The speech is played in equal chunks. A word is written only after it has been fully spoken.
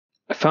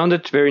I found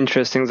it very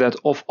interesting that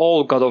of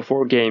all God of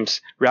War games,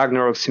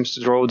 Ragnarok seems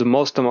to draw the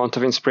most amount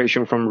of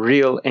inspiration from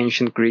real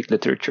ancient Greek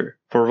literature.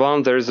 For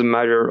one, there is a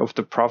matter of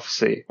the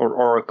prophecy or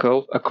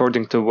oracle,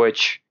 according to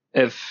which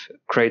if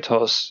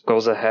Kratos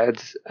goes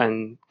ahead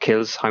and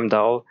kills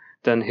Heimdall,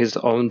 then his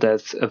own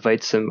death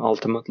awaits him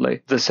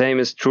ultimately. The same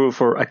is true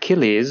for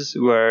Achilles,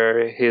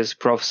 where he is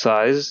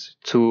prophesied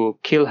to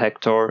kill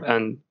Hector,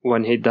 and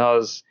when he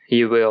does,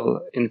 he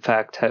will in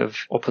fact have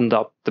opened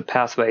up the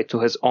pathway to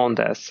his own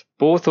death.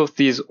 Both of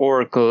these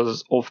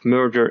oracles of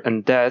murder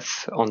and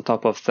death, on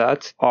top of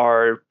that,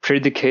 are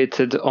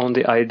predicated on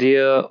the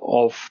idea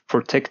of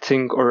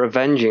protecting or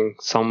avenging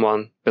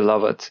someone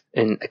beloved.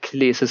 In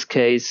Achilles'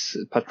 case,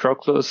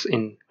 Patroclus.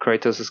 In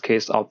Kratos'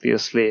 case,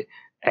 obviously,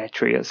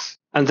 Atreus.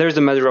 And there's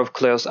the matter of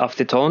Kleos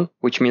Aphthiton,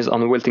 which means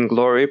unwilting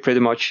glory, pretty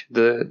much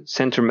the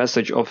center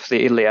message of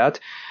the Iliad,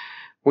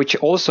 which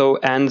also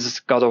ends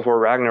God of War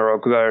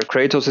Ragnarok, where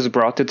Kratos is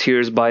brought to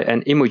tears by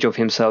an image of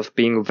himself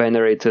being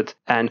venerated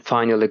and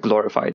finally glorified.